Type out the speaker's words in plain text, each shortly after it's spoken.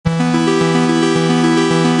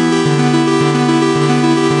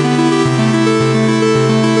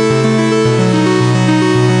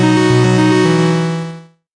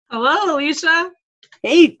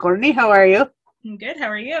Hey, Courtney, how are you? I'm good. How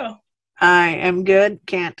are you? I am good.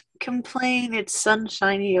 Can't complain. It's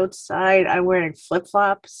sunshiny outside. I'm wearing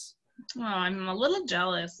flip-flops. Oh, I'm a little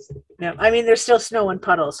jealous. Yeah, I mean, there's still snow and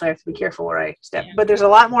puddles, so I have to be careful where I step. Yeah, But there's a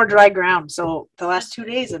lot more dry ground, so the last 2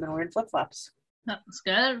 days I've been wearing flip-flops. that's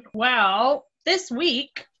good. Well, this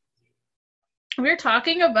week we're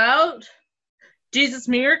talking about Jesus'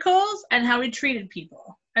 miracles and how he treated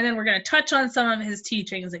people. And then we're going to touch on some of his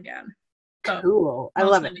teachings again. So Cool. I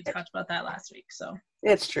love mostly it. we talked about that last week. So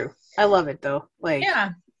It's true. I love it, though. yeah,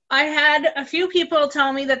 I had a few people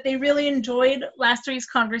tell me that they really enjoyed last week's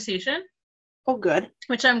conversation, Oh, good.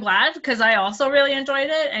 which I'm glad because I also really enjoyed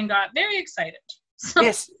it and got very excited. So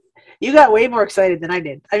Yes, you got way more excited than I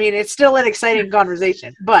did. I mean, it's still an exciting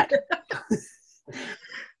conversation, but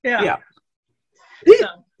yeah, yeah. so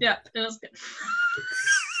yeah, it was good.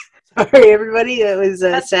 Sorry, everybody. It was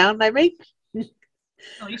a sound I make.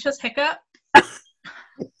 Oh, you just hiccup? I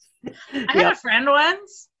had Yep. a friend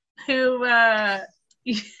once who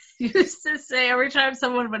used to say every time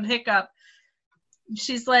someone would hiccup,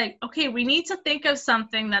 she's like, okay, we need to think of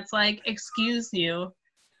something that's like, excuse you,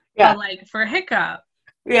 Yeah. but like for hiccup.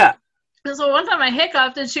 Yeah. And so one time I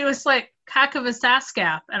hiccuped and she was like, cack of a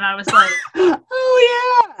saskap. And I was like,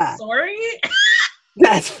 Oh, yeah. sorry?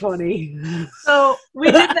 That's funny. So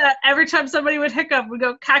we did that every time somebody would hiccup. We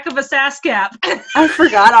go, cack of a saskap. I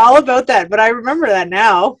forgot all about that, but I remember that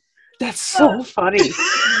now. That's so funny.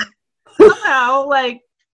 Somehow, like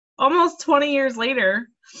almost 20 years later,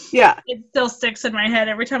 Yeah. it still sticks in my head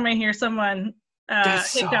every time I hear someone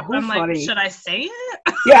That's hiccup. so I'm like, funny. should I say it?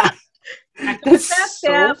 Yeah. Cack of a That's so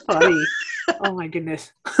saskap. funny. Oh my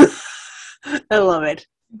goodness. I love it.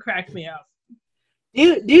 Cracked me up. Do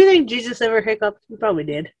you think Jesus ever hiccuped? He probably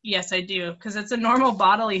did. Yes, I do, because it's a normal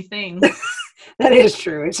bodily thing. That is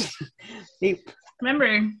true. It's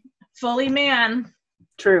Remember, fully man.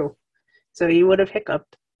 true. So he would have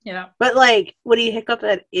hiccuped. Yeah, But like, would he hiccup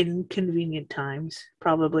at inconvenient times?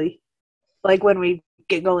 Probably. Like when we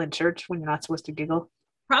giggle in church when you're not supposed to giggle.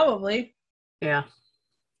 probably. Yeah.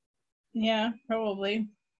 Yeah, probably.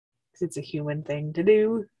 'Cause it's a human thing to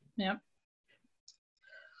do. Yep.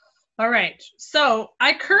 All right. So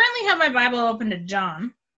I currently have my Bible open to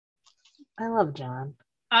John. I love John.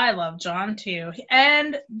 I love John too.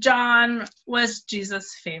 And John was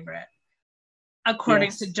Jesus' favorite, according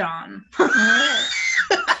Yes. to John.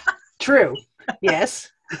 True. Yes.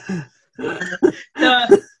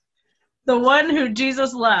 the one who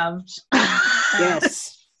Jesus loved.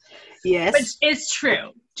 Yes. Yes. Which is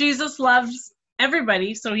true. Jesus loves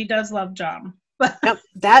everybody, so he does love John. Yep,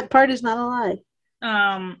 that part is not a lie.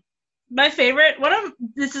 My favorite,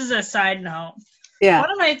 this is a side note. Yeah.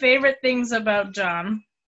 One of my favorite things about John,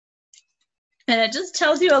 and it just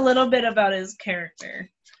tells you a little bit about his character.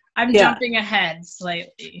 I'm jumping ahead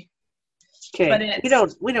slightly. Okay. But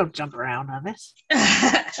we don't jump around on this.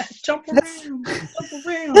 jump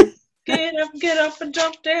around. Get up and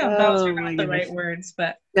jump down. Those are not the right words,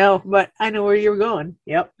 but no, but I know where you're going.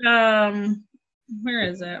 Yep. Where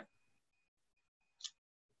is it?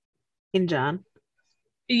 In John.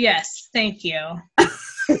 Yes, thank you.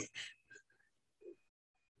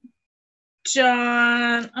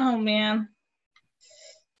 John, oh man.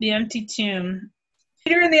 The empty tomb.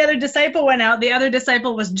 Peter and the other disciple went out. The other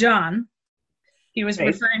disciple was John. He was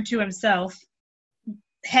referring to himself,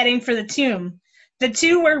 heading for the tomb. The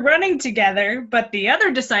two were running together, but the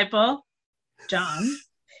other disciple, John,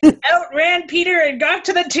 outran Peter and got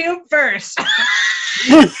to the tomb first.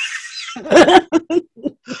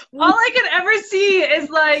 All I can ever see is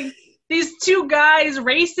like these two guys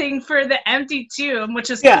racing for the empty tomb, which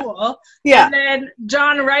is cool. Yeah. And then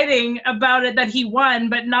John writing about it that he won,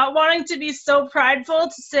 but not wanting to be so prideful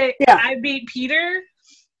to say I beat Peter,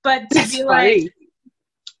 but to be like,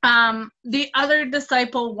 the other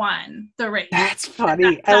disciple won the race. That's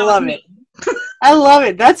funny. I love it. I love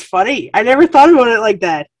it. That's funny. I never thought about it like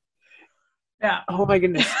that. Yeah. Oh my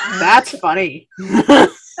goodness. That's funny.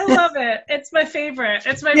 I love it. It's my favorite.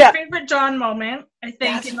 It's my favorite John moment, I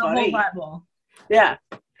think, in the whole Bible. Yeah.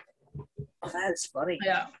 That is funny.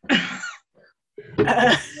 Yeah.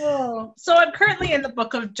 So I'm currently in the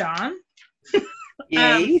book of John.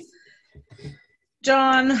 Yay.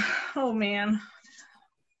 John, oh man.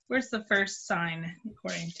 Where's the first sign,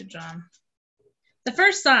 according to John? The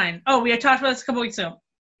first sign. Oh, we had talked about this a couple weeks ago.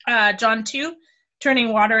 John 2,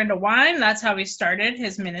 turning water into wine. That's how he started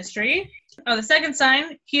his ministry. Oh, the second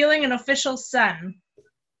sign, healing an official son.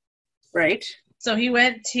 Right. So he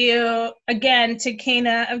went to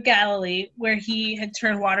Cana of Galilee, where he had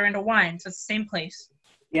turned water into wine. So it's the same place.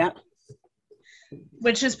 Yeah.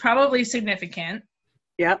 Which is probably significant.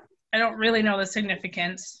 Yep. I don't really know the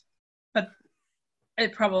significance, but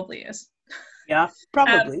it probably is. Yeah,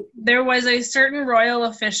 probably. There was a certain royal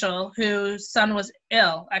official whose son was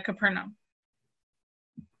ill at Capernaum.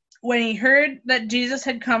 When he heard that Jesus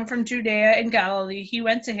had come from Judea and Galilee, he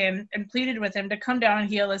went to him and pleaded with him to come down and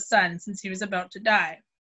heal his son, since he was about to die.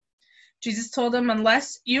 Jesus told him,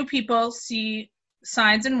 unless you people see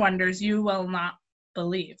signs and wonders, you will not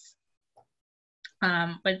believe.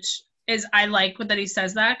 Which is, I like that he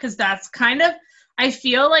says that, because that's kind of, I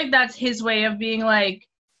feel like that's his way of being like,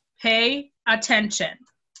 pay attention.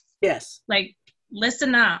 Yes. Like,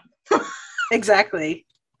 listen up. Exactly.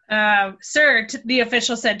 Sir, the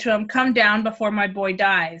official said to him, come down before my boy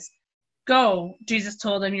dies. Go, Jesus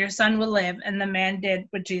told him, your son will live. And the man did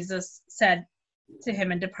what Jesus said to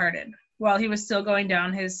him and departed. While he was still going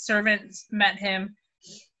down, his servants met him,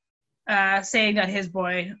 saying that his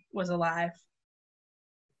boy was alive.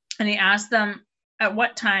 And he asked them at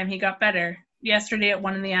what time he got better. Yesterday at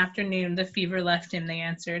 1 p.m, the fever left him, they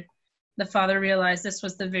answered. The father realized this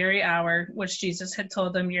was the very hour which Jesus had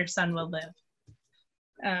told them, your son will live.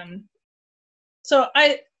 So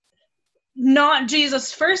not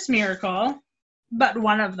Jesus' first miracle, but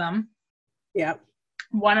one of them. Yeah.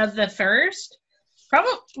 One of the first.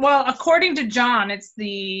 Probably, well, according to John, it's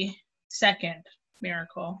the second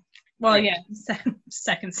miracle. Well, right. Yeah,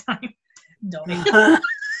 second sign. Doy.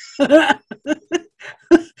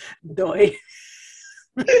 Doy.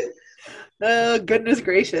 Oh, goodness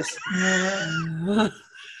gracious.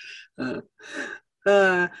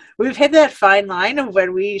 We've hit that fine line of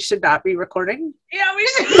when we should not be recording. Yeah, we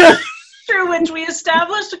should. True, which we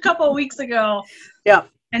established a couple of weeks ago. Yeah.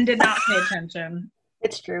 And did not pay attention.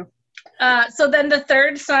 It's true. So then the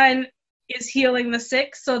third sign is healing the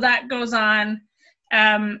sick. So that goes on.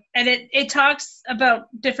 And it talks about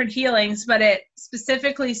different healings, but it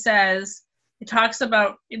specifically says, it talks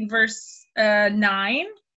about in verse 9,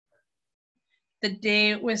 the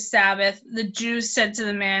day was Sabbath. The Jews said to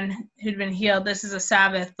the man who'd been healed, this is a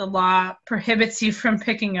Sabbath. The law prohibits you from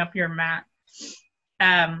picking up your mat.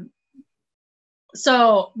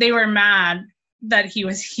 So they were mad that he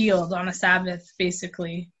was healed on a Sabbath,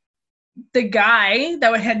 basically. The guy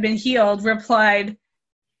that had been healed replied,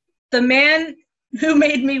 the man who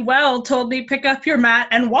made me well told me pick up your mat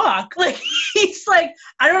and walk. Like, he's like,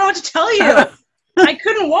 I don't know what to tell you. I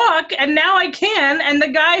couldn't walk, and now I can, and the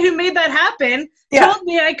guy who made that happen told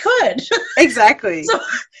me I could. Exactly. So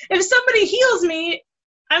if somebody heals me,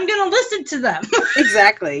 I'm going to listen to them.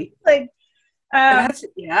 Exactly. Like,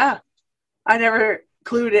 yeah. I never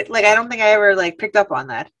clued it. Like, I don't think I ever, like, picked up on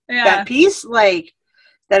that. Yeah. That piece, like,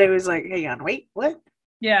 that it was like, hang on, wait, what?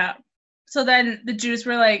 Yeah. So then the Jews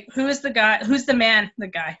were like, who's the man who's the man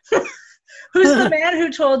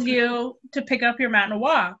who told you to pick up your mat and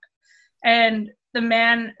walk? And the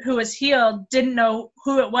man who was healed didn't know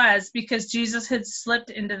who it was because Jesus had slipped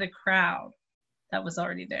into the crowd that was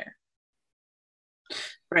already there.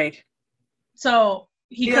 Right. So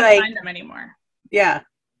he couldn't find them anymore. Yeah.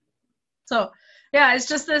 So, yeah, it's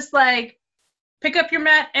just this, like, pick up your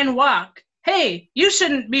mat and walk. Hey, you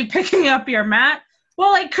shouldn't be picking up your mat.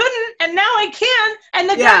 Well, I couldn't, and now I can, and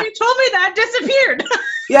the guy who told me that disappeared.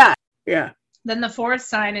 Yeah. Yeah. Then the fourth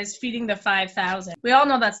sign is feeding the 5,000. We all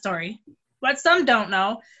know that story. What some don't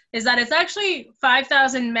know is that it's actually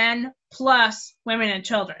 5,000 men plus women and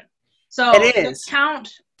children. So it is.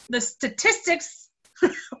 The statistics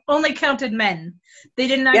only counted men. They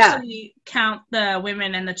didn't actually count the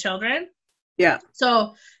women and the children. Yeah.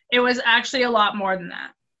 So it was actually a lot more than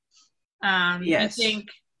that. Yes. I think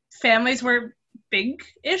families were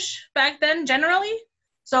big-ish back then, generally.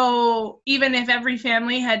 So even if every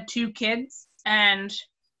family had 2 kids, and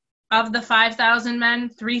of the 5,000 men,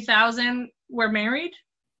 3,000 were married.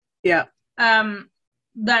 Yeah.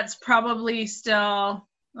 That's probably still,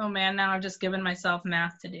 oh man, now I've just given myself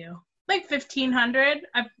math to do. Like 1,500.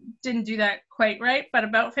 I didn't do that quite right, but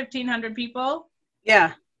about 1,500 people.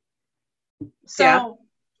 Yeah. So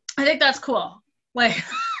I think that's cool. Like,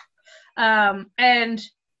 and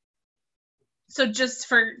so just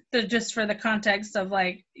for the context of,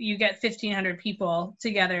 like, you get 1,500 people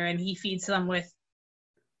together and he feeds them with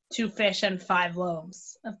 2 fish and 5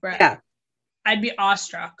 loaves of bread. Yeah. I'd be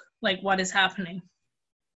awestruck. Like, what is happening?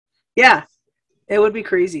 Yeah. It would be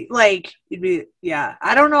crazy. Like, you'd be,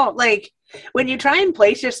 I don't know. Like, when you try and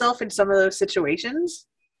place yourself in some of those situations,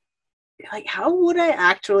 you're like, how would I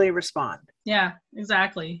actually respond? Yeah,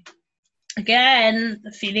 exactly. Again,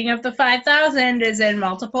 the feeding of the 5,000 is in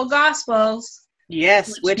multiple Gospels.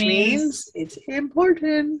 Yes, which means it's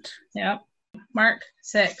important. Yep. Mark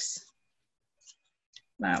 6.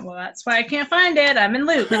 Well, that's why I can't find it. I'm in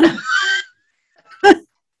Luke.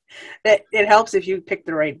 That it helps if you pick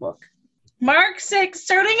the right book. Mark 6,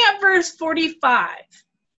 starting at verse 45.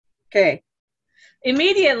 Okay.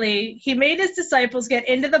 Immediately, he made his disciples get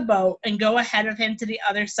into the boat and go ahead of him to the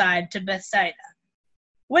other side, to Bethsaida.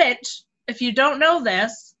 Which, if you don't know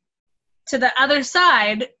this, to the other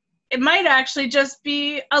side, it might actually just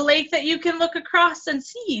be a lake that you can look across and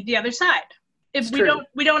see the other side. If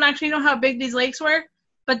we don't actually know how big these lakes were,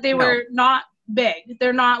 but they were not big.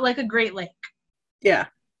 They're not like a Great Lake. Yeah.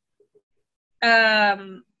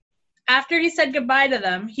 After he said goodbye to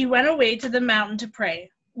them, he went away to the mountain to pray.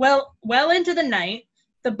 Well into the night,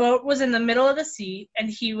 the boat was in the middle of the sea, and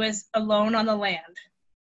he was alone on the land,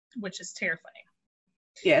 which is terrifying.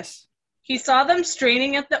 Yes. He saw them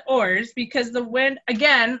straining at the oars because the wind,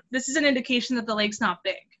 again, this is an indication that the lake's not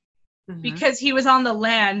big. Mm-hmm. Because he was on the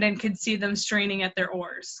land and could see them straining at their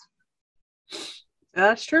oars.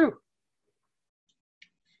 That's true.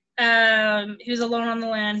 He was alone on the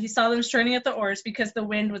land. He saw them straining at the oars because the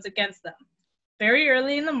wind was against them. Very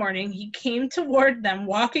early in the morning, he came toward them,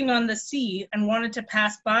 walking on the sea, and wanted to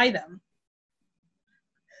pass by them.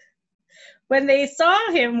 When they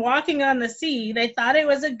saw him walking on the sea, they thought it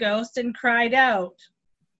was a ghost and cried out,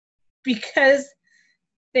 because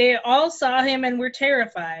they all saw him and were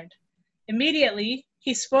terrified. Immediately,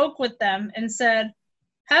 he spoke with them and said,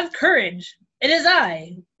 "Have courage, it is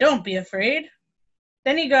I, don't be afraid."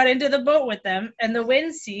 Then he got into the boat with them, and the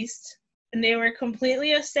wind ceased, and they were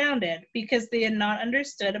completely astounded because they had not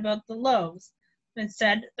understood about the loaves.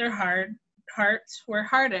 Instead, their hearts were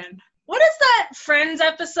hardened. What is that Friends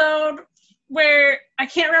episode where I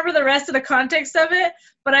can't remember the rest of the context of it,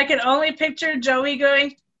 but I can only picture Joey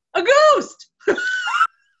going, "A ghost!"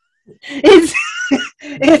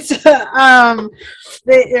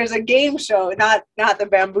 There's a game show, not the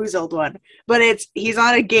Bamboozled one, but he's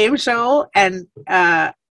on a game show, and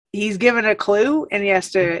he's given a clue and he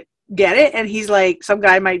has to get it, and he's like, some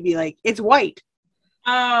guy might be like, "It's white."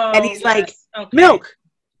 Oh, and he's like, okay. "Milk,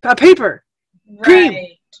 a paper, right. Cream,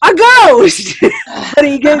 a ghost." But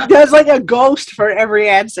he does like a ghost for every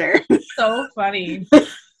answer. So funny.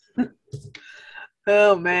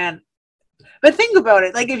 Oh man. But think about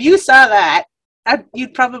it. Like, if you saw that,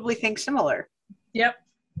 you'd probably think similar. Yep.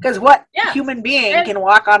 Because what human being can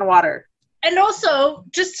walk on water? And also,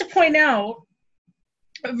 just to point out,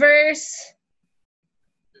 verse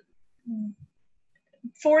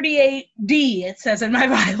 48d, it says in my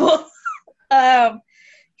Bible,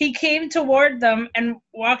 he came toward them, and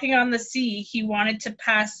walking on the sea, he wanted to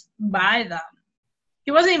pass by them.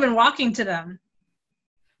 He wasn't even walking to them.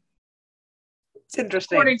 It's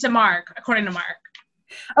interesting. According to Mark.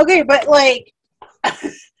 Okay, but like,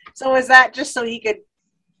 so is that just so he could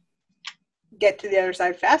get to the other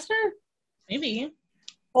side faster? Maybe.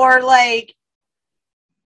 Or like,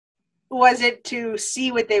 was it to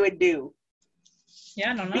see what they would do?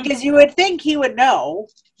 Yeah, I don't know. Because you would think he would know.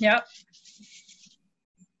 Yep.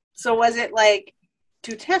 So was it like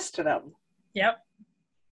to test them? Yep.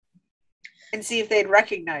 And see if they'd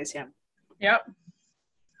recognize him? Yep.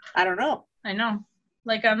 I don't know. I know.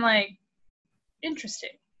 Like, I'm like, interesting.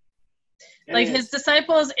 Like, his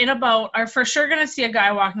disciples in a boat are for sure going to see a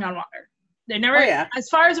guy walking on water. They never, as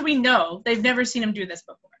far as we know, they've never seen him do this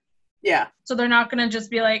before. Yeah. So they're not going to just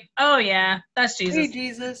be like, "Oh, yeah, that's Jesus." Hey,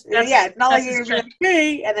 Jesus. It's not like you're going to be like,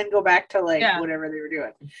 "Hey," and then go back to, like, whatever they were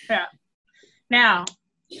doing. Yeah. Now,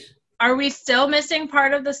 are we still missing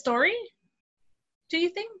part of the story? Do you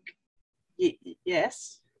think?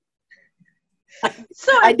 Yes.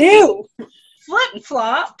 So I do.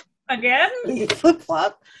 Flip-flop again.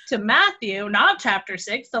 Flip-flop. To Matthew, not chapter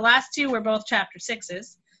 6. The last two were both chapter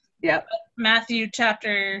 6s. Yep. Matthew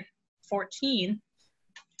chapter 14.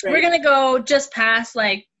 Right. We're going to go just past,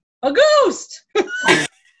 like, a ghost.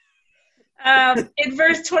 In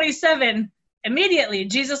verse 27, immediately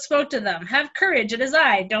Jesus spoke to them. "Have courage, it is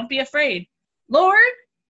I. Don't be afraid." "Lord,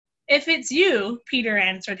 if it's you," Peter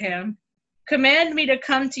answered him, "command me to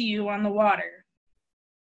come to you on the water."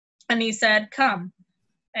 And he said, "Come."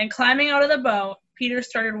 And climbing out of the boat, Peter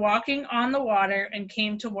started walking on the water and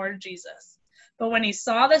came toward Jesus. But when he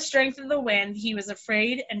saw the strength of the wind, he was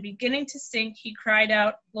afraid, and beginning to sink, he cried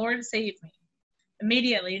out, "Lord, save me."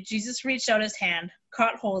 Immediately, Jesus reached out his hand,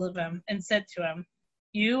 caught hold of him, and said to him,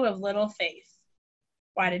 "You of little faith,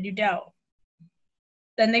 why did you doubt?"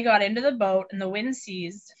 Then they got into the boat, and the wind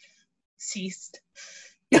ceased.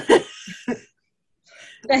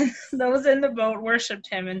 Then those in the boat worshipped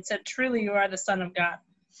him and said, "Truly, you are the Son of God."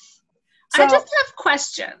 So, I just have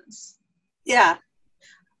questions. Yeah.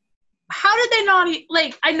 How did they not,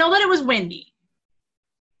 like, I know that it was windy.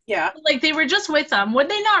 Yeah. Like, they were just with them. Would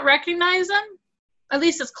they not recognize him? At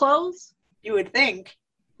least his clothes? You would think.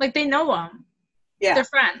 Like, they know him. Yeah. They're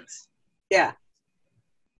friends. Yeah.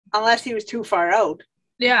 Unless he was too far out.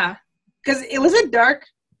 Yeah. Because it was a dark.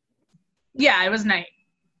 Yeah, it was night.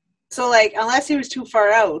 So, like, unless he was too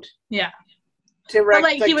far out. Yeah. But,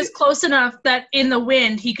 like, he was close enough that in the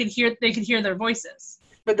wind, they could hear their voices.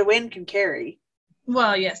 But the wind can carry.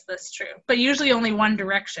 Well, yes, that's true. But usually only one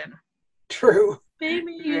direction. True.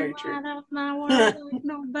 Baby, you light up my world like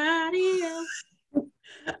nobody else.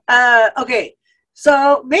 Okay.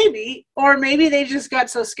 So maybe they just got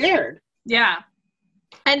so scared. Yeah.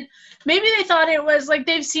 And maybe they thought it was like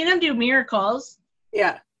they've seen him do miracles.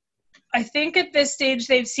 Yeah. I think at this stage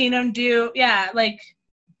they've seen him do, like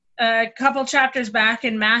a couple chapters back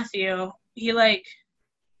in Matthew, he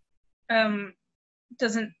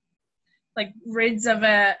doesn't rids of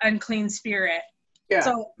a unclean spirit. Yeah.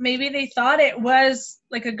 So maybe they thought it was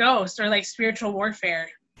like a ghost or like spiritual warfare.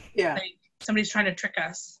 Yeah. Like somebody's trying to trick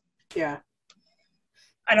us. Yeah.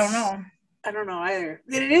 I don't know. I don't know either.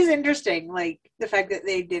 It is interesting, like the fact that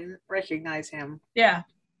they didn't recognize him. Yeah.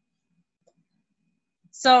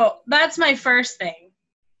 So that's my first thing.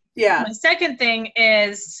 Yeah. My second thing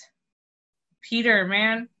is Peter,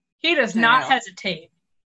 man. He does not hesitate.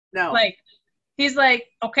 No. Like, he's like,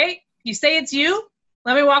 okay, you say it's you?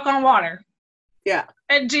 Let me walk on water. Yeah.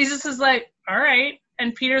 And Jesus is like, all right.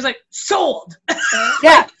 And Peter's like, sold.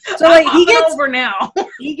 Yeah. So like he gets over now.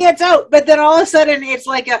 He gets out, but then all of a sudden it's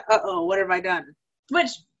like uh-oh, what have I done? Which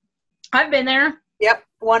I've been there. Yep,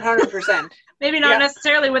 100%. Maybe not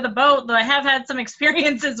necessarily with a boat, though I have had some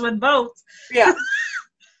experiences with boats. Yeah.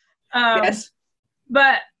 Yes.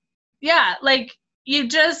 But yeah, like you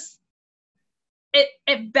just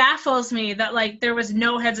it baffles me that like there was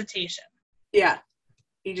no hesitation. Yeah.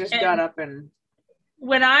 He just got up and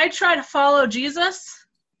when I try to follow Jesus,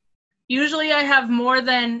 usually I have more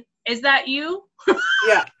than, is that you?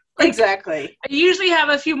 Yeah, exactly. I usually have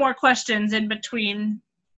a few more questions in between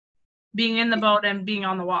being in the boat and being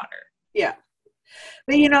on the water. Yeah.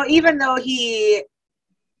 But, even though he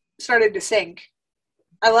started to sink,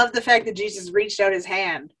 I love the fact that Jesus reached out his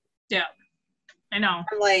hand. Yeah, I know.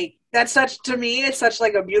 I'm like, that's to me, it's such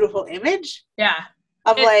like a beautiful image. Yeah.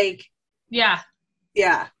 Of Yeah.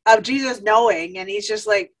 Yeah, of Jesus knowing, and he's just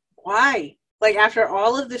like, why? Like, after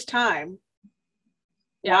all of this time,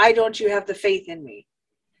 why don't you have the faith in me?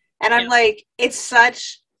 And I'm like, it's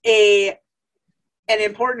such an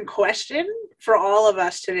important question for all of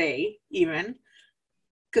us today, even.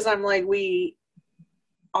 Because I'm like, we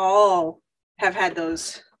all have had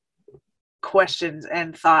those questions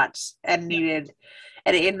and thoughts and needed,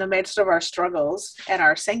 and in the midst of our struggles and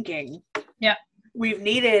our sinking, we've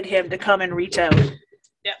needed him to come and reach out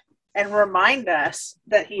and remind us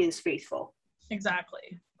that he is faithful.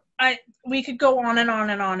 Exactly. We could go on and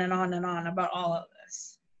on and on and on and on about all of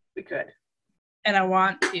this. We could. And I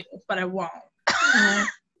want to, but I won't. I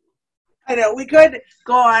know. We could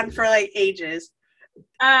go on for like ages.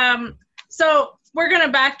 So we're going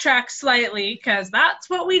to backtrack slightly because that's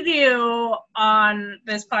what we do on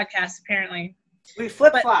this podcast, apparently. We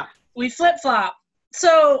flip-flop.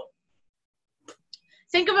 So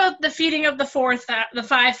think about the feeding of the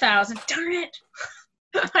 5,000. Darn it.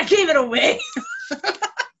 I gave it away.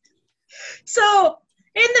 So,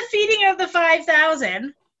 in the feeding of the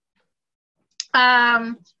 5,000,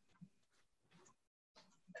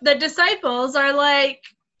 the disciples are like,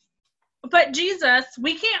 but Jesus,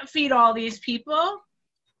 we can't feed all these people.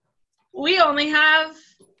 We only have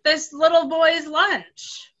this little boy's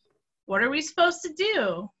lunch. What are we supposed to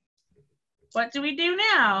do? What do we do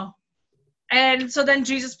now? And so then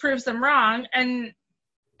Jesus proves them wrong and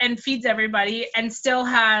feeds everybody and still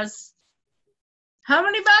has how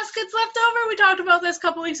many baskets left over? We talked about this a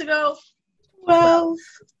couple weeks ago. 12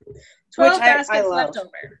 baskets left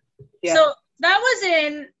over. Yeah. So that was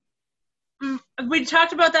we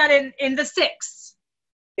talked about that in the 6.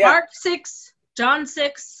 Yeah. Mark 6, John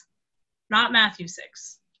 6, not Matthew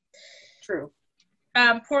 6. True.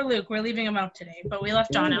 Poor Luke, we're leaving him out today, but we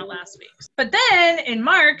left John out last week. But then in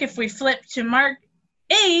Mark, if we flip to Mark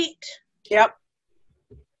 8, yep,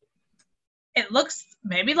 it looks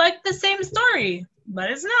maybe like the same story, but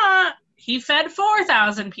it's not. He fed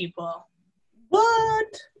 4,000 people.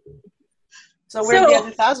 What? So where did the other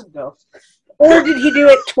 1,000 go? Or did he do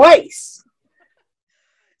it twice?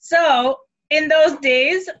 So in those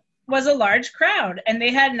days was a large crowd, and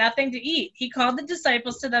they had nothing to eat. He called the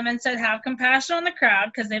disciples to them and said, have compassion on the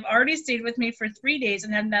crowd, because they've already stayed with me for 3 days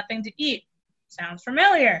and had nothing to eat. Sounds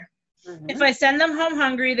familiar. Mm-hmm. If I send them home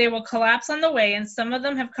hungry, they will collapse on the way, and some of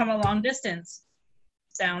them have come a long distance.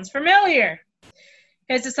 Sounds familiar.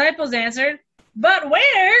 His disciples answered, But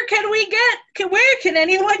where can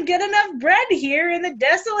anyone get enough bread here in the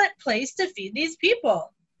desolate place to feed these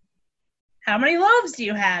people? How many loaves do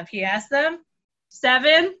you have? He asked them.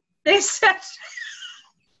 7, they said.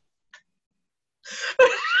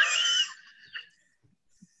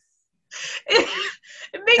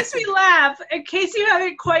 It makes me laugh, in case you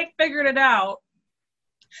haven't quite figured it out.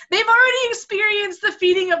 They've already experienced the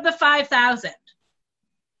feeding of the 5,000.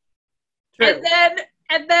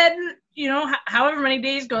 And then, however many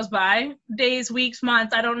days goes by, days, weeks,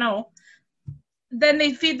 months, I don't know. Then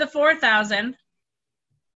they feed the 4,000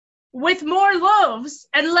 with more loaves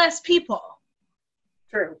and less people.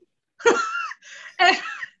 True.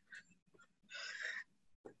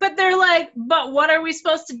 But they're like, but what are we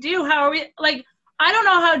supposed to do? How are we, like, I don't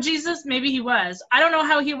know how Jesus, maybe he was. I don't know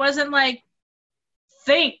how he wasn't like,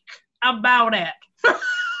 think about it.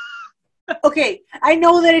 Okay, I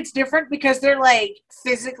know that it's different because they're like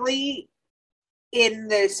physically in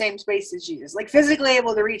the same space as Jesus, like physically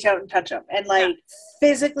able to reach out and touch him, and like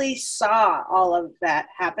physically saw all of that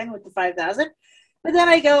happen with the 5,000. But then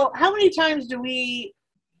I go, how many times do we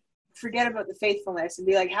forget about the faithfulness and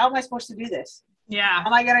be like, how am I supposed to do this? Yeah. How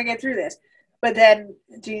am I gonna get through this? But then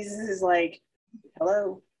Jesus is like,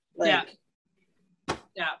 hello, like,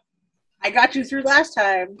 yeah, I got you through last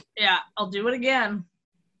time. Yeah, I'll do it again.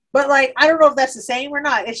 But like, I don't know if that's the same or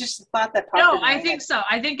not. It's just a thought that popped in my I think head. so.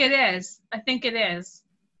 I think it is.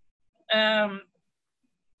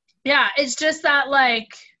 Yeah, it's just that, like,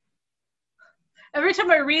 every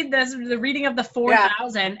time I read this, the reading of the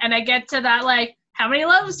 4,000, and I get to that, like, how many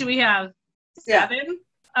loaves do we have? 7? Yeah.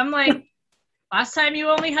 I'm like, last time you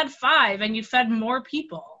only had 5, and you fed more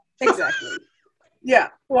people. Exactly. Yeah,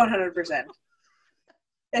 100%.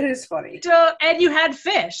 It is funny. So, and you had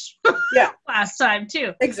fish. Yeah. Last time,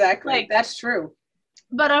 too. Exactly. Like, that's true.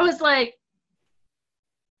 But I was like,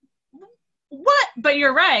 what? But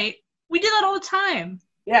you're right. We do that all the time.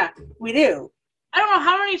 Yeah, we do. I don't know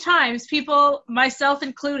how many times people, myself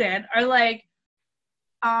included, are like,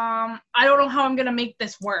 I don't know how I'm going to make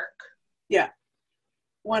this work. Yeah.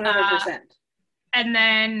 100%. And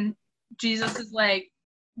then Jesus is like,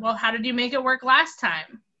 well, how did you make it work last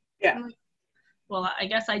time? Yeah. Like, well, I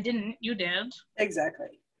guess I didn't. You did. Exactly.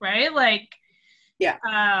 Right? Like, yeah.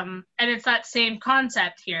 And it's that same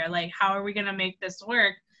concept here. Like, how are we going to make this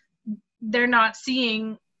work? They're not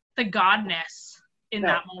seeing the godness in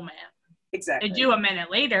that moment. Exactly. They do a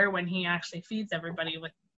minute later when he actually feeds everybody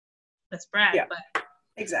with this bread. Yeah. But,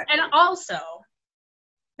 exactly. And also,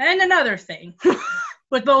 and another thing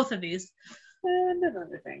with both of these. And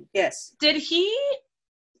another thing. Yes. Did he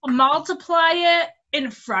multiply it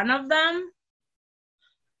in front of them?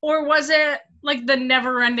 Or was it like the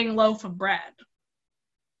never-ending loaf of bread?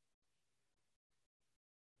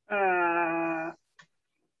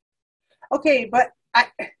 Okay, but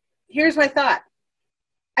here's my thought.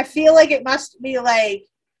 I feel like it must be like,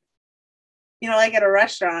 like at a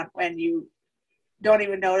restaurant when you don't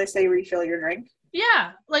even notice they refill your drink.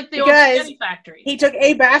 Yeah, like the old spaghetti factory. He took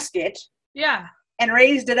a basket. Yeah. And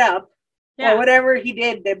raised it up. Yeah. Or whatever he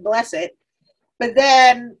did to bless it. But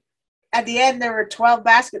then at the end, there were 12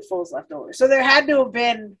 basketfuls left over. So there had to have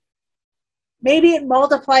been, maybe it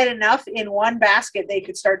multiplied enough in one basket, they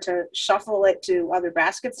could start to shuffle it to other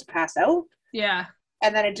baskets to pass out. Yeah.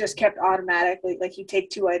 And then it just kept automatically, like he'd take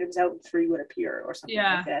 2 items out and 3 would appear or something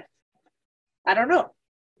like that. I don't know.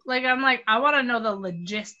 Like, I'm like, I want to know the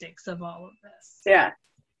logistics of all of this. Yeah.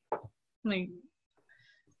 Like,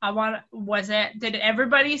 did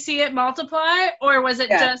everybody see it multiply? Or was it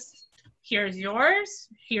just, here's yours,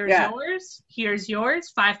 here's yours,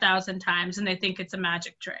 5,000 times, and they think it's a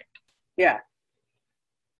magic trick? Yeah.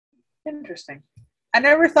 Interesting. I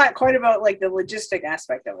never thought quite about, like, the logistic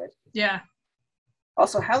aspect of it. Yeah.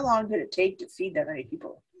 Also, how long did it take to feed that many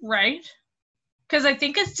people? Right. Because I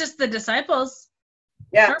think it's just the disciples.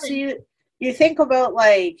 Yeah. So you think about,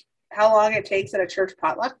 like, how long it takes at a church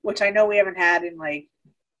potluck, which I know we haven't had in, like,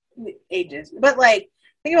 ages. But, like,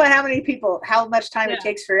 think about how much time it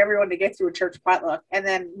takes for everyone to get through a church potluck, and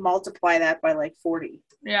then multiply that by, like, 40.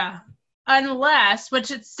 Yeah. Unless,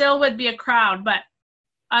 which it still would be a crowd, but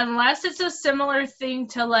unless it's a similar thing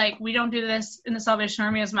to, like, we don't do this in the Salvation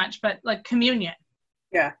Army as much, but, like, communion.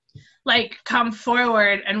 Yeah. Like, come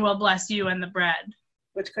forward and we'll bless you and the bread.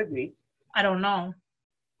 Which could be. I don't know.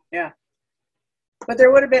 Yeah. But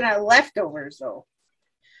there would have been leftovers, though.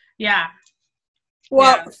 Yeah.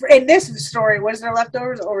 Well, in this story, was there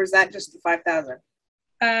leftovers, or was that just the 5,000?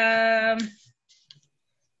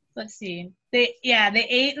 Let's see. They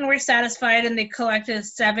ate and were satisfied, and they collected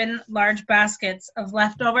 7 large baskets of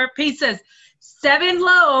leftover pieces. 7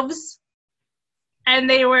 loaves And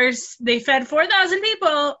they fed 4,000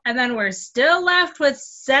 people, and then we're still left with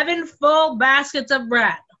 7 full baskets of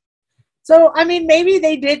bread. So, I mean, maybe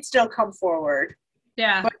they did still come forward.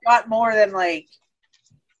 Yeah. But got more than, like,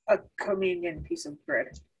 a communion piece of bread.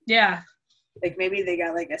 Yeah. Like, maybe they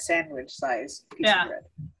got, like, a sandwich size piece of bread.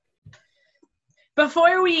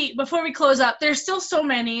 Before we close up, there's still so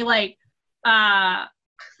many, like,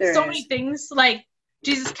 many things, like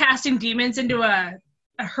Jesus casting demons into a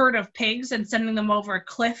herd of pigs and sending them over a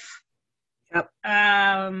cliff. Yep.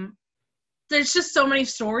 There's just so many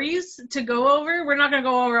stories to go over. We're not going to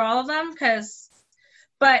go over all of them,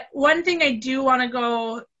 but one thing I do want to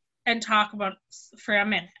go and talk about for a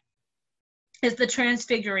minute is the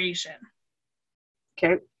transfiguration.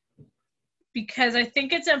 Okay. Because I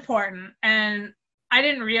think it's important, and I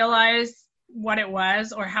didn't realize what it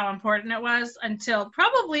was or how important it was until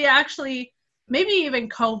probably actually maybe even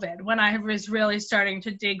COVID, when I was really starting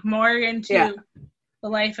to dig more into the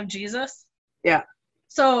life of Jesus. Yeah.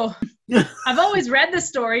 So I've always read the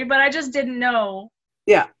story, but I just didn't know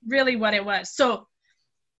really what it was. So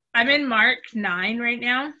I'm in Mark 9 right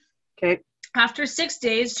now. Okay. After 6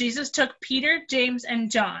 days, Jesus took Peter, James, and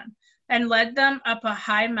John and led them up a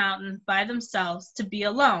high mountain by themselves to be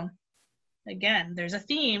alone. Again, there's a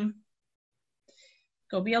theme.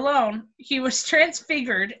 Go be alone. He was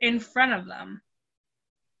transfigured in front of them,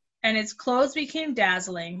 and his clothes became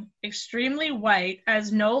dazzling, extremely white,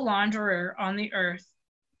 as no launderer on the earth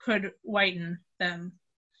could whiten them.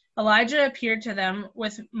 Elijah appeared to them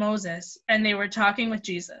with Moses, and they were talking with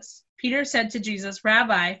Jesus. Peter said to Jesus,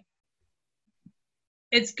 "Rabbi,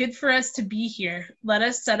 it's good for us to be here. Let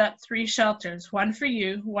us set up 3 shelters, one for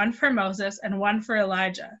you, one for Moses, and one for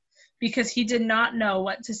Elijah," because he did not know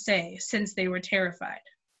what to say, since they were terrified.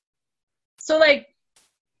 So, like,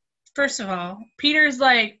 first of all, Peter's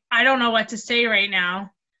like, I don't know what to say right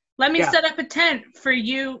now. Let me set up a tent for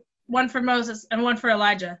you, one for Moses, and one for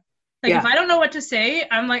Elijah. Like, if I don't know what to say,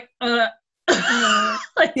 I'm like,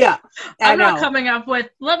 like, I'm not coming up with,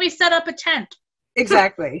 let me set up a tent.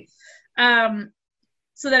 Exactly.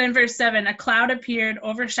 So then in verse 7, a cloud appeared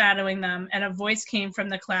overshadowing them, and a voice came from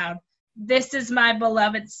the cloud. "This is my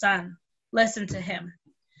beloved son. Listen to him."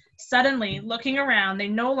 Suddenly, looking around, they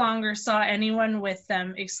no longer saw anyone with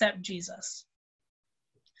them except Jesus.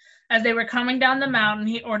 As they were coming down the mountain,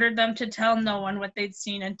 he ordered them to tell no one what they'd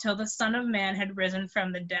seen until the Son of Man had risen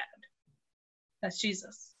from the dead. That's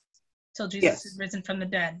Jesus. Till Jesus had risen from the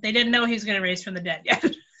dead. They didn't know he was going to raise from the dead yet.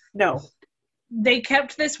 No. They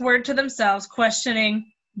kept this word to themselves,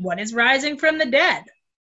 questioning, "What is rising from the dead?"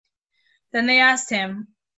 Then they asked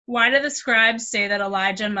him, "Why do the scribes say that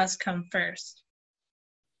Elijah must come first?"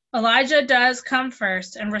 "Elijah does come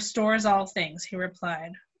first and restores all things," he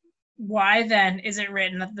replied. "Why then is it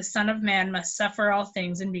written that the Son of Man must suffer all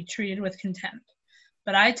things and be treated with contempt?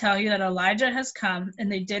 But I tell you that Elijah has come, and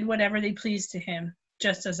they did whatever they pleased to him,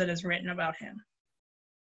 just as it is written about him."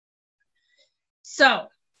 So,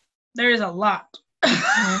 there is a lot.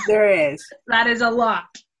 There is. That is a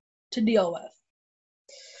lot to deal with.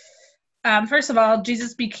 First of all,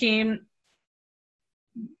 Jesus became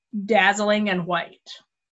dazzling and white.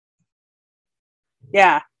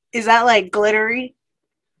 Yeah. Is that like glittery?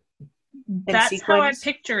 That's sequins? How I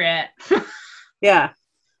picture it. Yeah.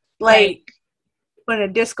 Like when a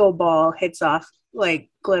disco ball hits off, like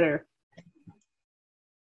glitter.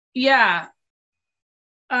 Yeah.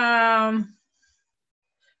 And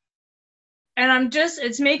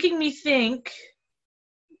it's making me think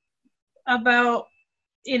about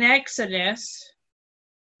in Exodus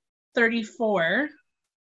 34.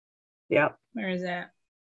 Yep. Where is that?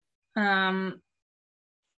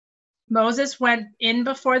 Moses went in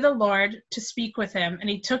before the Lord to speak with him, and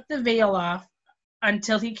he took the veil off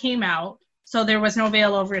until he came out. So there was no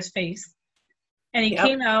veil over his face. And he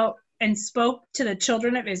came out and spoke to the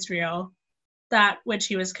children of Israel that which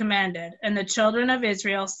he was commanded. And the children of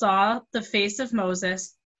Israel saw the face of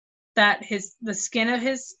Moses, that the skin of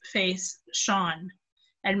his face shone.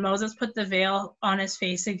 And Moses put the veil on his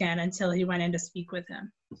face again until he went in to speak with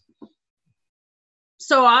him.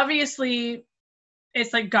 So obviously,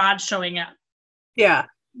 it's like God showing up. Yeah.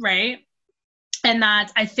 Right? And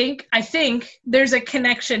that I think there's a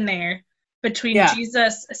connection there between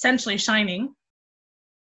Jesus essentially shining,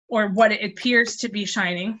 or what it appears to be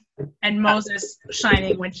shining, and Moses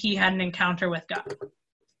shining when he had an encounter with God.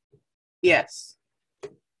 Yes.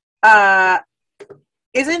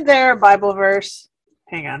 Isn't there a Bible verse?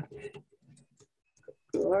 Hang on.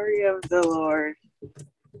 Glory of the Lord.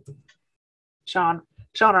 Sean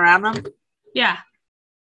around them? Yeah.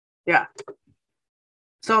 Yeah.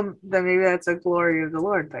 So then maybe that's a glory of the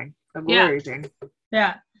Lord thing. A glory thing.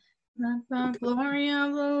 Yeah. Let the glory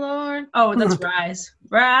of the Lord. Oh, that's rise.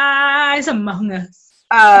 Rise among us.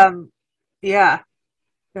 Yeah.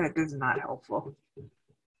 That is not helpful.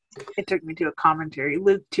 It took me to a commentary.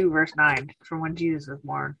 Luke 2, verse 9, from when Jesus was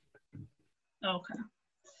born. Okay.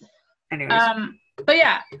 Anyways. But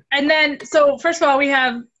yeah. And then, so first of all, we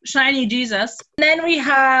have shiny Jesus. And then we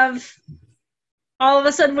have, all of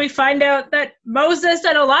a sudden, we find out that Moses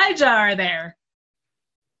and Elijah are there.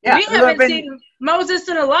 Yeah, we haven't seen Moses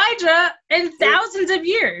and Elijah in thousands of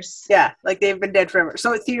years. Yeah, like they've been dead forever.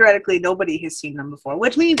 So theoretically, nobody has seen them before,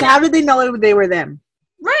 which means how did they know they were them?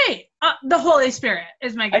 Right. The Holy Spirit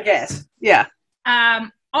is my guess. I guess. Yeah.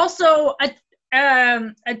 Also,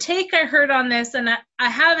 a take I heard on this, and I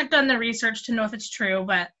haven't done the research to know if it's true,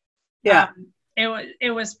 but yeah,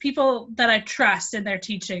 it was people that I trust in their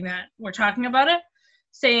teaching that were talking about it,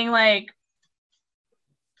 saying like,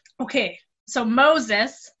 okay, so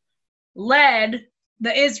Moses led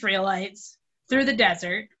the Israelites through the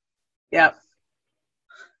desert. Yep.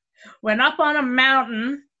 Went up on a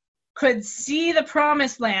mountain, could see the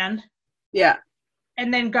promised land. Yeah.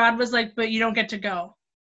 And then God was like, but you don't get to go.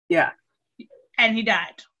 Yeah. And he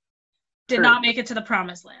died. Did True. not make it to the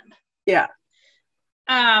promised land. Yeah.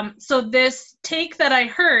 So this take that I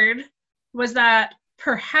heard was that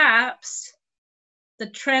perhaps the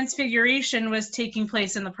transfiguration was taking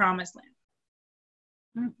place in the promised land.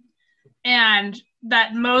 Mm. And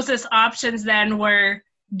that Moses' options then were,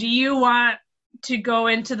 do you want to go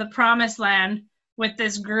into the promised land with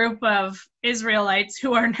this group of Israelites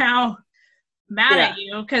who are now mad at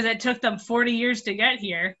you because it took them 40 years to get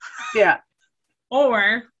here? Yeah.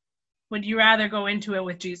 Or would you rather go into it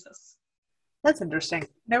with Jesus? That's interesting.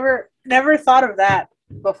 Never thought of that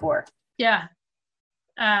before. Yeah.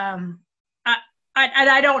 I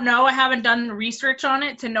don't know. I haven't done research on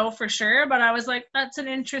it to know for sure, but I was like, that's an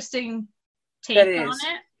interesting take on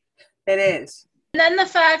it. It is. And then the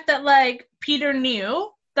fact that like Peter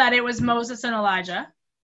knew that it was Moses and Elijah.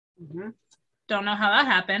 Mm-hmm. Don't know how that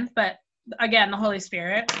happened, but again, the Holy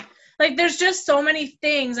Spirit. Like there's just so many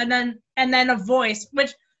things, and then a voice,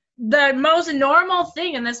 which the most normal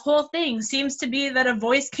thing in this whole thing seems to be that a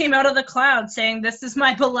voice came out of the cloud saying, "This is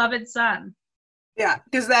my beloved son." Yeah,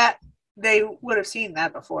 because that they would have seen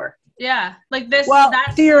that before. Yeah, like this. Well,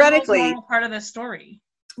 that's theoretically, the most normal part of the story.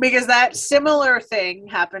 Because that similar thing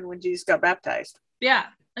happened when Jesus got baptized. Yeah,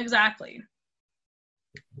 exactly.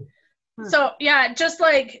 So yeah, just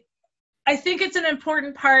like I think it's an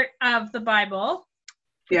important part of the Bible.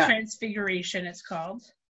 Yeah. Transfiguration, it's called.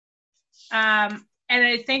 And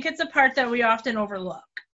I think it's a part that we often overlook.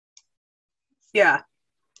 Yeah.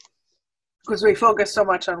 Because we focus so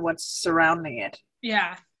much on what's surrounding it.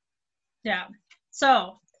 Yeah. Yeah.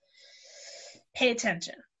 So, pay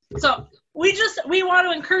attention. So, we want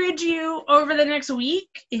to encourage you over the next week,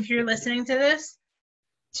 if you're listening to this,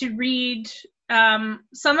 to read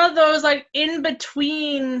some of those like in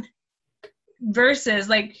between verses.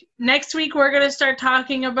 Like next week, we're going to start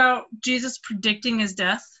talking about Jesus predicting his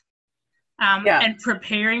death and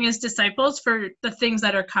preparing his disciples for the things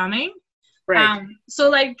that are coming. Right.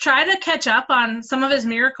 So like try to catch up on some of his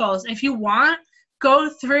miracles. If you want,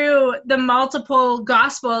 go through the multiple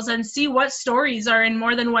gospels and see what stories are in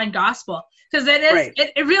more than one gospel. Because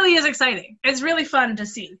it really is exciting. It's really fun to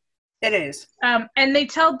see. It is. And they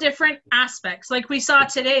tell different aspects. Like we saw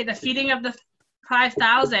today, the feeding of the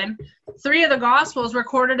 5,000, 3 of the gospels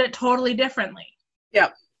recorded it totally differently.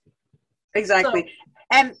 Yep. Exactly.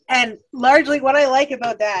 So, and largely what I like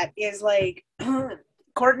about that is like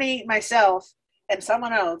Courtney, myself, and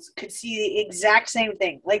someone else could see the exact same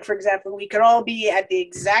thing. Like, for example, we could all be at the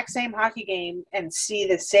exact same hockey game and see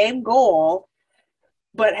the same goal,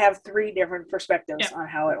 but have 3 different perspectives on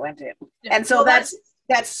how it went in. Yeah. And so that's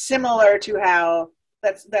similar to how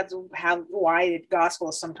why the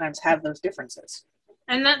gospels sometimes have those differences.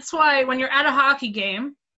 And that's why when you're at a hockey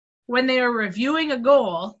game, when they are reviewing a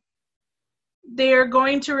goal, they are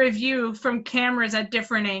going to review from cameras at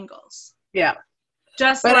different angles. Yeah.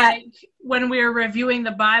 Just like when we're reviewing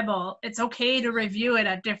the Bible, it's okay to review it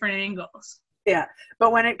at different angles. Yeah.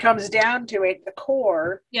 But when it comes down to it, the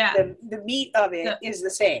core, the meat of it is the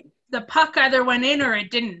same. The puck either went in or it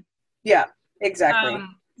didn't. Yeah, exactly.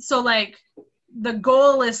 So like the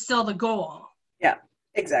goal is still the goal. Yeah,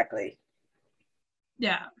 exactly.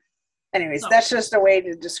 Yeah. Anyways, that's just a way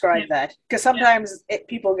to describe that. Because sometimes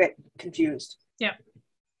people get confused. Yeah.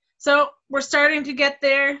 So we're starting to get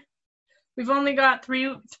there. We've only got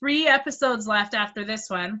three episodes left after this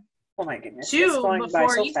one. Oh my goodness. 2 it's going before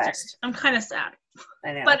by so Easter. Fast. I'm kind of sad.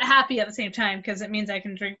 I know. But happy at the same time because it means I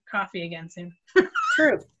can drink coffee again soon.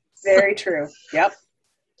 True. Very true. Yep.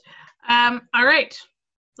 All right.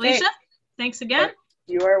 Alicia, thanks again.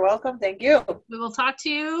 You are welcome. Thank you. We will talk to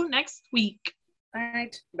you next week. All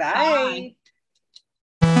right. Bye. Bye.